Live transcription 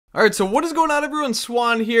Alright, so what is going on, everyone?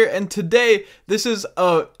 Swan here, and today, this is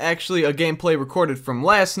actually a gameplay recorded from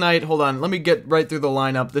last night. Hold on, let me get right through the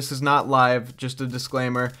lineup. This is not live, just a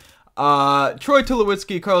disclaimer. Troy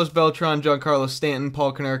Tulowitzki, Carlos Beltran, Giancarlo Stanton,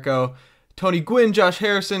 Paul Konerko, Tony Gwynn, Josh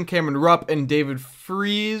Harrison, Cameron Rupp, and David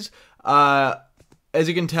Freese. As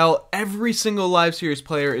you can tell, every single live series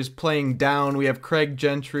player is playing down. We have Craig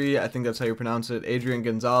Gentry, I think that's how you pronounce it, Adrian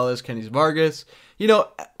Gonzalez, Kenny Vargas. You know,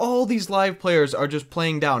 all these live players are just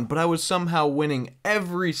playing down, but I was somehow winning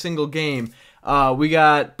every single game. We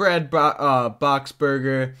got Brad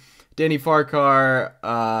Boxberger, Danny Farquhar,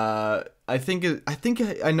 I think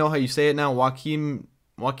I know how you say it now, Joaquin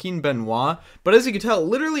Benoit. But as you can tell,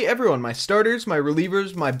 literally everyone, my starters, my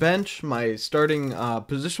relievers, my bench, my starting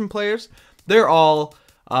position players, they're all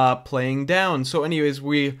playing down. So anyways,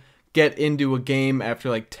 we get into a game after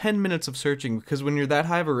like 10 minutes of searching, because when you're that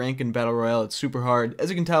high of a rank in Battle Royale, it's super hard. As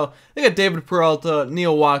you can tell, they got David Peralta,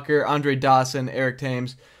 Neil Walker, Andre Dawson, Eric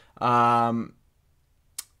Thames,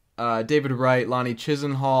 David Wright, Lonnie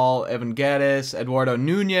Chisenhall, Evan Gaddis, Eduardo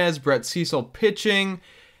Nunez, Brett Cecil pitching.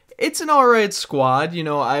 It's an alright squad. You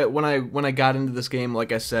know, when I got into this game,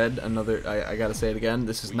 like I said, I gotta say it again,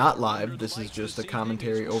 this is not live, this is just a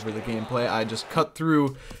commentary over the gameplay. I just cut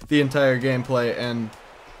through the entire gameplay and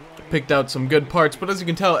picked out some good parts, but as you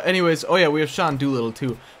can tell, anyways, oh yeah, we have Sean Doolittle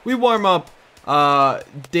too. We warm up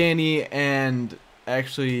Danny, and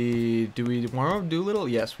actually, do we warm up Doolittle?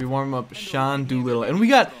 Yes, we warm up Sean Doolittle, and we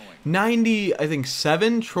got 90, I think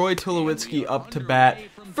 7, Troy Tulowitzki up to bat.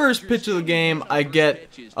 First pitch of the game, I get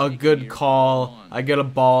a good call, I get a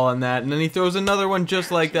ball on that, and then he throws another one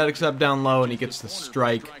just like that, except down low, and he gets the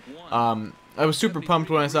strike. I was super pumped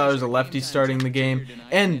when I saw there was a lefty starting the game,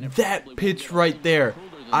 and that pitch right there,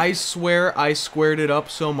 I swear I squared it up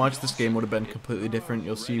so much. This game would have been completely different,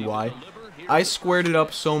 you'll see why. I squared it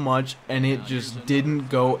up so much, and it just didn't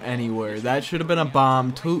go anywhere. That should have been a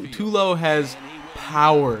bomb. Tulo has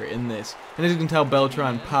power in this, and as you can tell,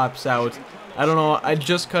 Beltran pops out. I don't know, I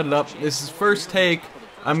just cut it up. This is first take.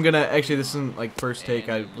 I'm gonna, actually this isn't like first take,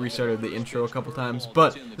 I restarted the intro a couple times,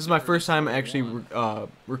 but this is my first time actually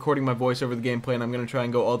recording my voice over the gameplay, and I'm gonna try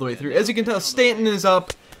and go all the way through. As you can tell, Stanton is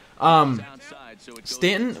up.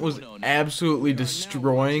 Stanton was absolutely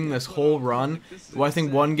destroying this whole run. Well, I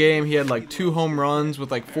think one game he had like 2 home runs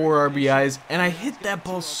with like 4 RBIs, and I hit that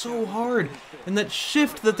ball so hard, and that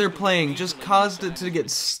shift that they're playing just caused it to get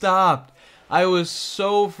stopped. I was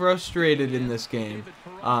so frustrated in this game.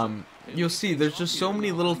 You'll see, there's just so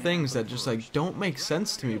many little things that just like don't make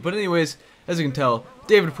sense to me. But anyways, as you can tell,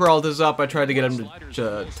 David Peralta's up. I tried to get him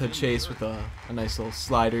to chase with a nice little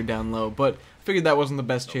slider down low, but figured that wasn't the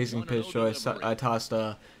best chasing pitch, so I tossed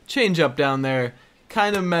a changeup down there.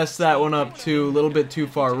 Kind of messed that one up too, a little bit too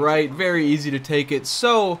far right. Very easy to take it.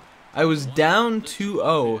 So I was down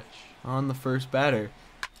 2-0 on the first batter,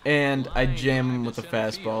 and I jam him with a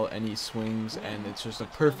fastball, and he swings, and it's just a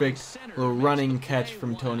perfect little running catch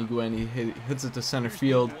from Tony Gwynn. He hits it to center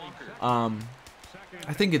field.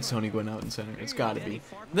 I think it's Tony Gwynn out in center. It's got to be.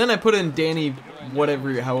 Then I put in Danny,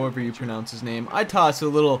 however you pronounce his name. I toss a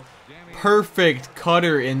little perfect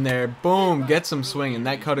cutter in there. Boom, gets him swinging.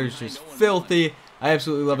 That cutter's just filthy. I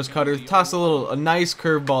absolutely love his cutter. Toss a nice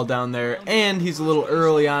curveball down there, and he's a little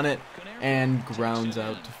early on it, and grounds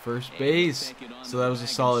out to first base. So that was a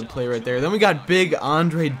solid play right there. Then we got big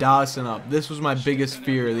Andre Dawson up. This was my biggest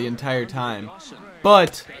fear the entire time,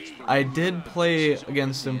 but I did play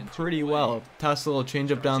against him pretty well. Tossed a little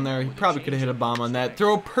changeup down there. He probably could have hit a bomb on that.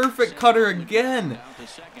 Throw a perfect cutter again,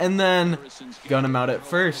 and then gun him out at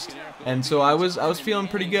first. And so I was feeling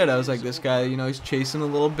pretty good. I was like, this guy, you know, he's chasing a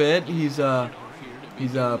little bit. He's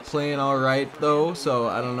playing all right though, so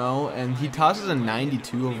I don't know. And he tosses a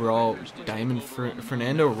 92 overall Diamond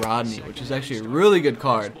Fernando Rodney, which is actually a really good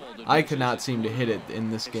card. I could not seem to hit it in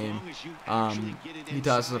this game. He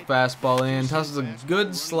tosses a fastball in, tosses a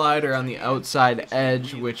good slider on the outside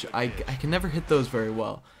edge, which I can never hit those very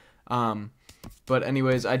well. But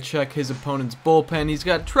anyways, I check his opponent's bullpen. He's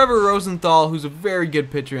got Trevor Rosenthal, who's a very good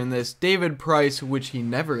pitcher in this. David Price, which he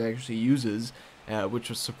never actually uses, which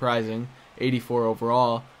was surprising. 84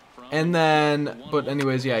 overall. And then, but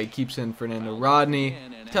anyways, yeah, he keeps in Fernando Rodney.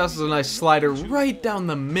 Tosses a nice slider right down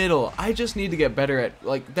the middle. I just need to get better at,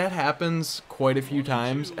 like, that happens quite a few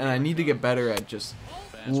times, and I need to get better at just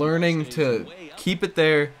learning to keep it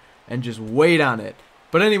there and just wait on it.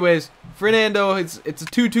 But anyways, Fernando, it's a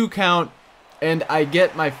 2-2 count, and I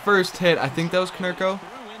get my first hit. I think that was Konerko.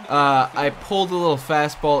 I pulled a little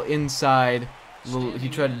fastball inside. He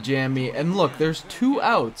tried to jam me, and look, there's 2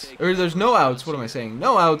 outs, or there's no outs, what am I saying,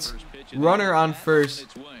 no outs, runner on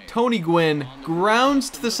first, Tony Gwynn grounds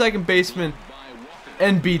to the second baseman,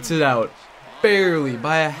 and beats it out. Barely,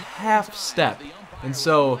 by a half step. And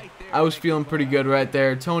so I was feeling pretty good right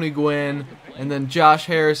there. Tony Gwynn and then Josh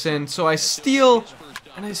Harrison. So I steal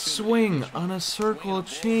and I swing on a circle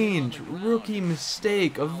change. Rookie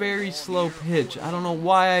mistake. A very slow pitch. I don't know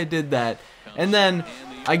why I did that. And then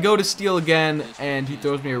I go to steal again and he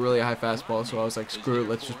throws me a really high fastball. So I was like, screw it,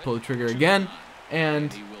 let's just pull the trigger again.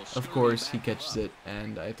 And of course he catches it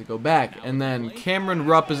and I have to go back. And then Cameron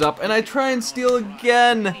Rupp is up and I try and steal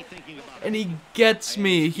again. And he gets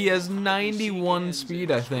me. He has 91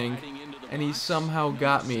 speed, I think. And he somehow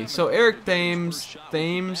got me. So Eric Thames,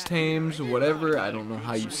 whatever. I don't know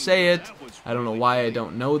how you say it. I don't know why I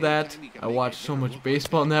don't know that. I watch so much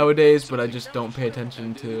baseball nowadays, but I just don't pay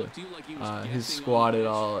attention to his squad at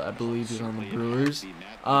all. I believe he's on the Brewers.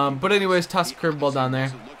 But anyways, toss a curveball down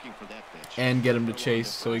there and get him to chase.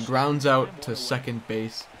 So he grounds out to second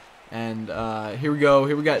base. And here we go.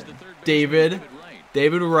 Here we got David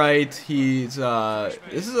Wright. He's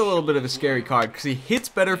this is a little bit of a scary card because he hits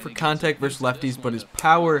better for contact versus lefties, but his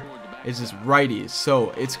power is his righties.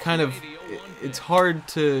 So it's it's hard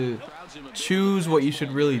to choose what you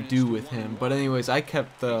should really do with him. But anyways, I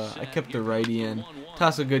kept the righty in.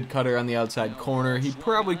 Toss a good cutter on the outside corner. He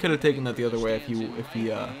probably could have taken that the other way if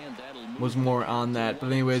he was more on that.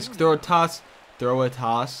 But anyways, throw a toss.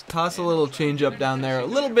 Toss a little changeup down there, a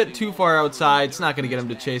little bit too far outside. It's not going to get him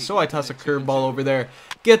to chase, so I toss a curveball over there.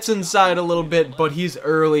 Gets inside a little bit, but he's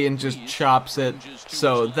early and just chops it.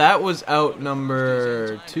 So that was out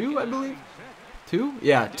number 2, I believe. 2?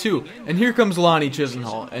 Yeah, 2. And here comes Lonnie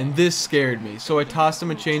Chisenhall, and this scared me. So I tossed him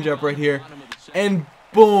a changeup right here, and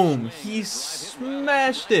boom, he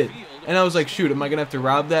smashed it. And I was like, shoot, am I going to have to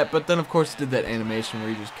rob that? But then, of course, it did that animation where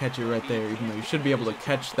you just catch it right there, even though you should be able to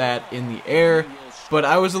catch that in the air. But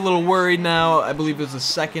I was a little worried now. I believe it was the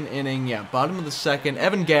second inning. Yeah, bottom of the second.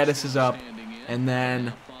 Evan Gaddis is up. And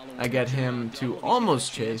then I get him to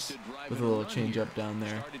almost chase with a little change-up down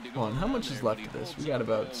there. Hold on, how much is left of this? We got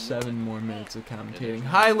about 7 more minutes of commentating.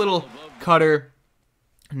 High little cutter.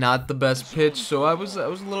 Not the best pitch, so I was a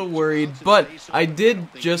little worried, but I did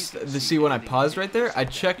just to see when I paused right there, I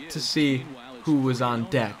checked to see who was on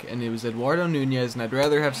deck, and it was Eduardo Nunez, and I'd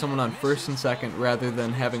rather have someone on first and second rather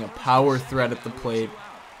than having a power threat at the plate.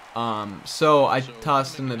 So I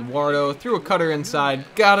tossed in Eduardo, threw a cutter inside,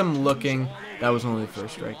 got him looking. That was only the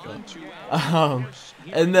first strike though.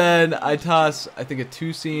 And then I toss, I think, a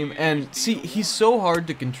 2-seam, and see, he's so hard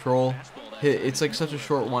to control. It's like such a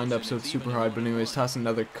short windup, so it's super hard. But anyways, toss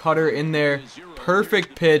another cutter in there.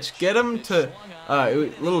 Perfect pitch. Get him to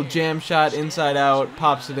little jam shot inside out.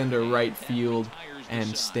 Pops it into right field,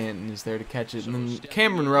 and Stanton is there to catch it. And then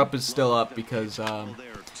Cameron Rupp is still up because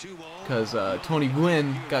Tony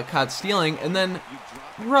Gwynn got caught stealing, and then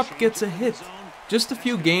Rupp gets a hit. Just a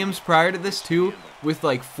few games prior to this too, with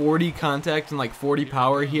like 40 contact and like 40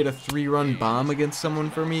 power, he had a 3-run bomb against someone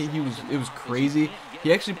for me. It was crazy.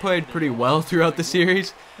 He actually played pretty well throughout the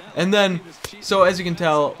series. And then, so as you can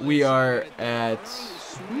tell, we are at,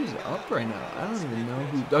 who's up right now? I don't even know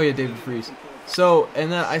who, oh yeah, David Freese. So,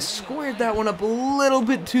 and then I squared that one up a little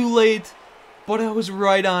bit too late, but I was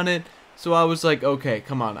right on it. So I was like, okay,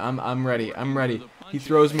 come on, I'm ready. He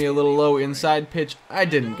throws me a little low inside pitch. I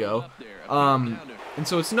didn't go. And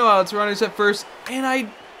so it's no outs, runners at first, and I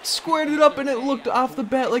squared it up, and it looked off the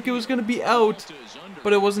bat like it was going to be out.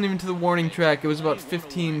 But it wasn't even to the warning track. It was about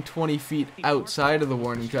 15-20 feet outside of the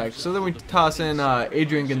warning track. So then we toss in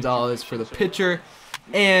Adrian Gonzalez for the pitcher,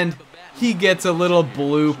 and he gets a little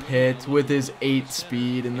blue pit with his 8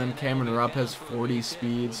 speed, and then Cameron Rupp has 40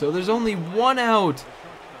 speed. So there's only 1 out,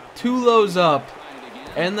 2 lows up,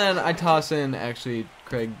 and then I toss in, actually,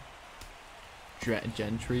 Craig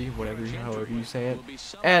Gentry, however you say it,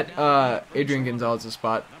 at Adrian Gonzalez's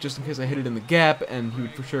spot, just in case I hit it in the gap, and he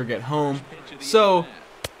would for sure get home. So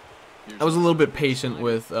I was a little bit patient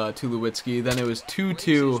with Tulowitzki. Then it was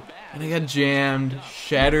 2-2, and I got jammed,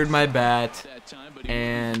 shattered my bat,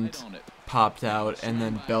 and popped out. And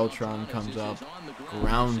then Beltran comes up,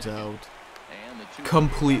 grounds out,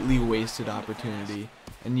 completely wasted opportunity.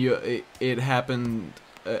 And it happened.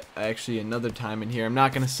 Actually another time in here. I'm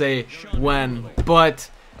not going to say when,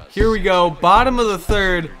 but here we go. Bottom of the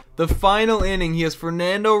third, the final inning. He has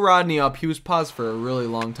Fernando Rodney up. He was paused for a really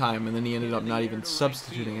long time, and then he ended up not even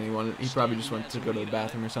substituting anyone. He probably just went to go to the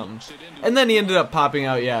bathroom or something. And then he ended up popping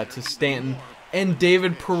out, yeah, to Stanton. And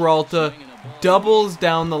David Peralta doubles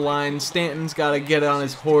down the line. Stanton's got to get on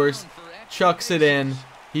his horse, chucks it in.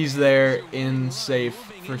 He's there in safe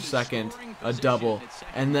for second. A double.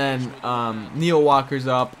 And then Neil Walker's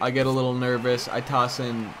up. I get a little nervous. I toss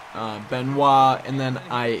in Benoit, and then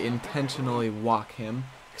I intentionally walk him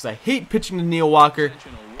because I hate pitching to Neil Walker,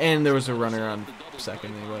 and there was a runner on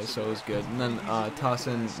second anyway, so it was good. And then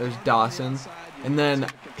there's Dawson, and then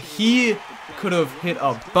he could have hit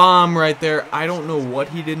a bomb right there. I don't know what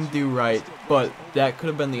he didn't do right, but that could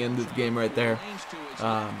have been the end of the game right there.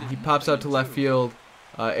 He pops out to left field.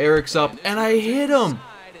 Eric's up, and I hit him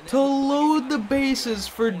to load the bases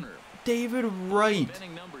for David Wright.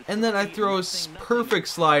 And then I throw a perfect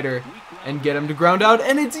slider and get him to ground out,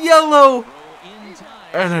 and it's yellow!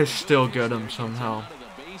 And I still get him somehow.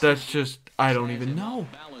 That's just, I don't even know.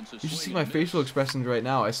 You should see my facial expressions right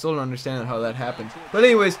now. I still don't understand how that happened. But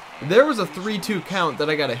anyways, there was a 3-2 count that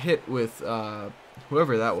I got a hit with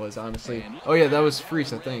whoever that was, honestly. Oh yeah, that was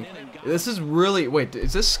Freese, I think. This is really, wait,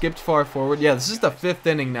 is this skipped far forward? Yeah, this is the 5th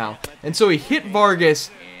inning now. And so he hit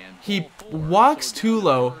Vargas. He walks too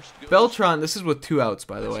low. Beltran, this is with 2 outs,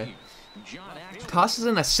 by the way. Tosses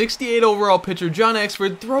in a 68 overall pitcher. John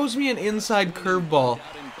Axford throws me an inside curveball,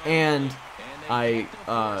 and I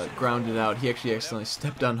grounded out. He actually accidentally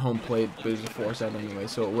stepped on home plate, but it was a force out anyway,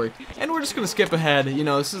 so it worked. And we're just going to skip ahead. You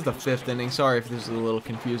know, this is the 5th inning. Sorry if this is a little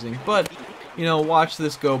confusing, but, you know, watch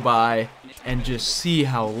this go by and just see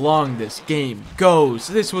how long this game goes.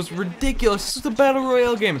 This was ridiculous. This is the Battle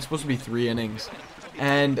Royale game. It's supposed to be 3 innings.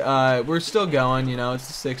 And we're still going, you know, it's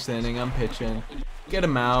the 6th inning. I'm pitching. Get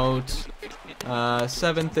him out.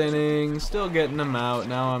 7th inning, still getting him out.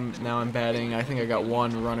 Now I'm batting. I think I got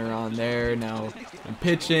 1 runner on there. Now I'm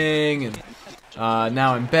pitching, and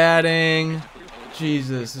now I'm batting.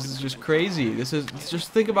 Jesus, this is just crazy.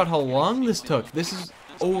 Just think about how long this took. This is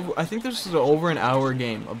over. I think this is over an hour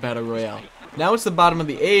game of Battle Royale. Now it's the bottom of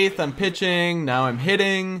the 8th. I'm pitching. Now I'm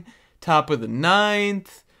hitting. Top of the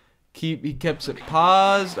 9th. He kept it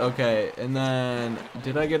paused. Okay, and then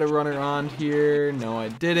did I get a runner on here? No, I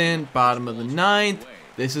didn't. Bottom of the 9th.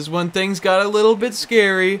 This is when things got a little bit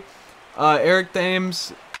scary. Eric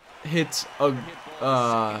Thames hits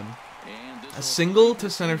a single to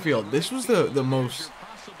center field. This was the most,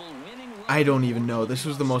 I don't even know. This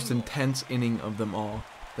was the most intense inning of them all.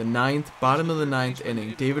 The 9th, bottom of the 9th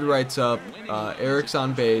inning. David Wright's up. Eric's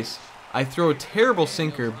on base. I throw a terrible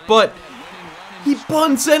sinker, but he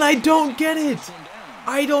bunts and I don't get it.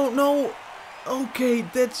 I don't know. Okay,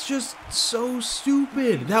 that's just so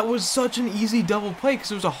stupid. That was such an easy double play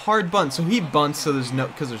because it was a hard bunt. So he bunts so there's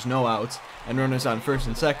no outs and runners on first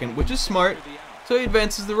and second, which is smart. So he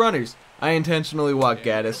advances the runners. I intentionally walk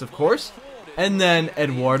Gaddis, of course. And then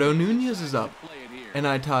Eduardo Nunez is up. And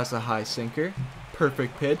I toss a high sinker.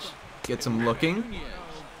 Perfect pitch. Gets him looking.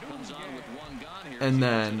 And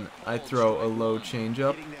then I throw a low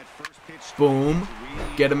changeup. Boom.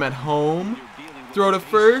 Get him at home. Throw to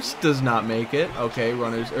first. Does not make it. Okay,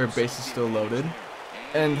 base is still loaded.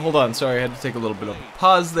 And hold on, sorry, I had to take a little bit of a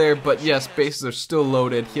pause there. But yes, bases are still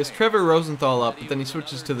loaded. He has Trevor Rosenthal up, but then he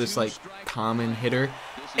switches to this, like, common hitter.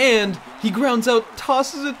 And he grounds out,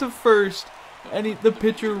 tosses it to first. And the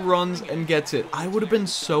pitcher runs and gets it. I would have been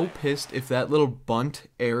so pissed if that little bunt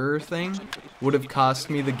error thing would have cost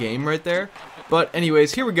me the game right there. But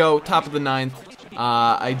anyways, here we go, top of the 9th.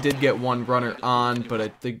 I did get 1 runner on, but I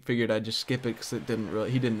figured I'd just skip it because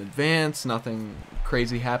he didn't advance. Nothing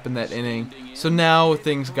crazy happened that inning. So now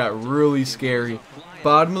things got really scary.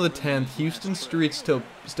 Bottom of the 10th, Houston Street's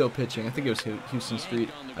still pitching. I think it was Houston Street.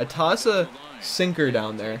 I toss a sinker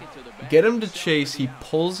down there, get him to chase. He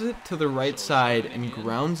pulls it to the right side and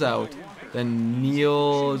grounds out. Then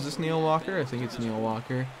is this Neil Walker? I think it's Neil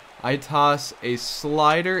Walker. I toss a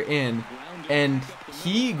slider in, and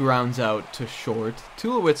he grounds out to short.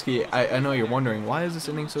 Tulowitzki, I know you're wondering, why is this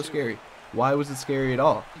inning so scary? Why was it scary at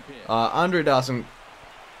all? Andre Dawson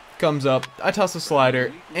comes up. I toss a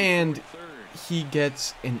slider, and he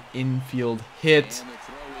gets an infield hit.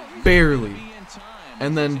 Barely.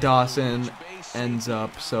 And then Dawson ends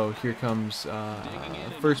up, so here comes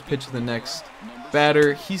first pitch of the next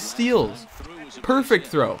batter. He steals. Perfect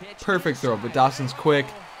throw, but Dawson's quick.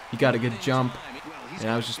 He got a good jump, and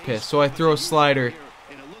I was just pissed. So I throw a slider.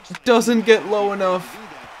 It doesn't get low enough.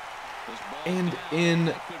 And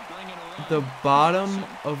in the bottom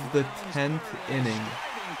of the 10th inning,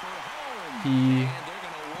 he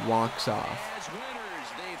walks off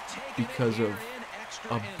because of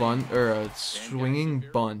a bunt, or a swinging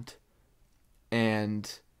bunt.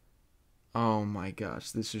 And oh my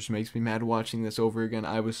gosh, this just makes me mad watching this over again.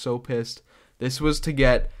 I was so pissed. This was to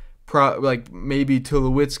get like maybe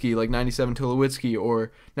Tulowitzki, like 97 Tulowitzki,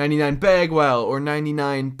 or 99 Bagwell, or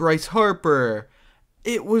 99 Bryce Harper.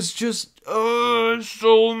 It was just,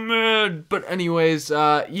 so mad. But anyways,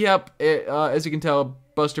 yep, as you can tell,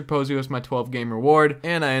 Buster Posey was my 12-game reward,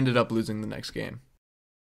 and I ended up losing the next game.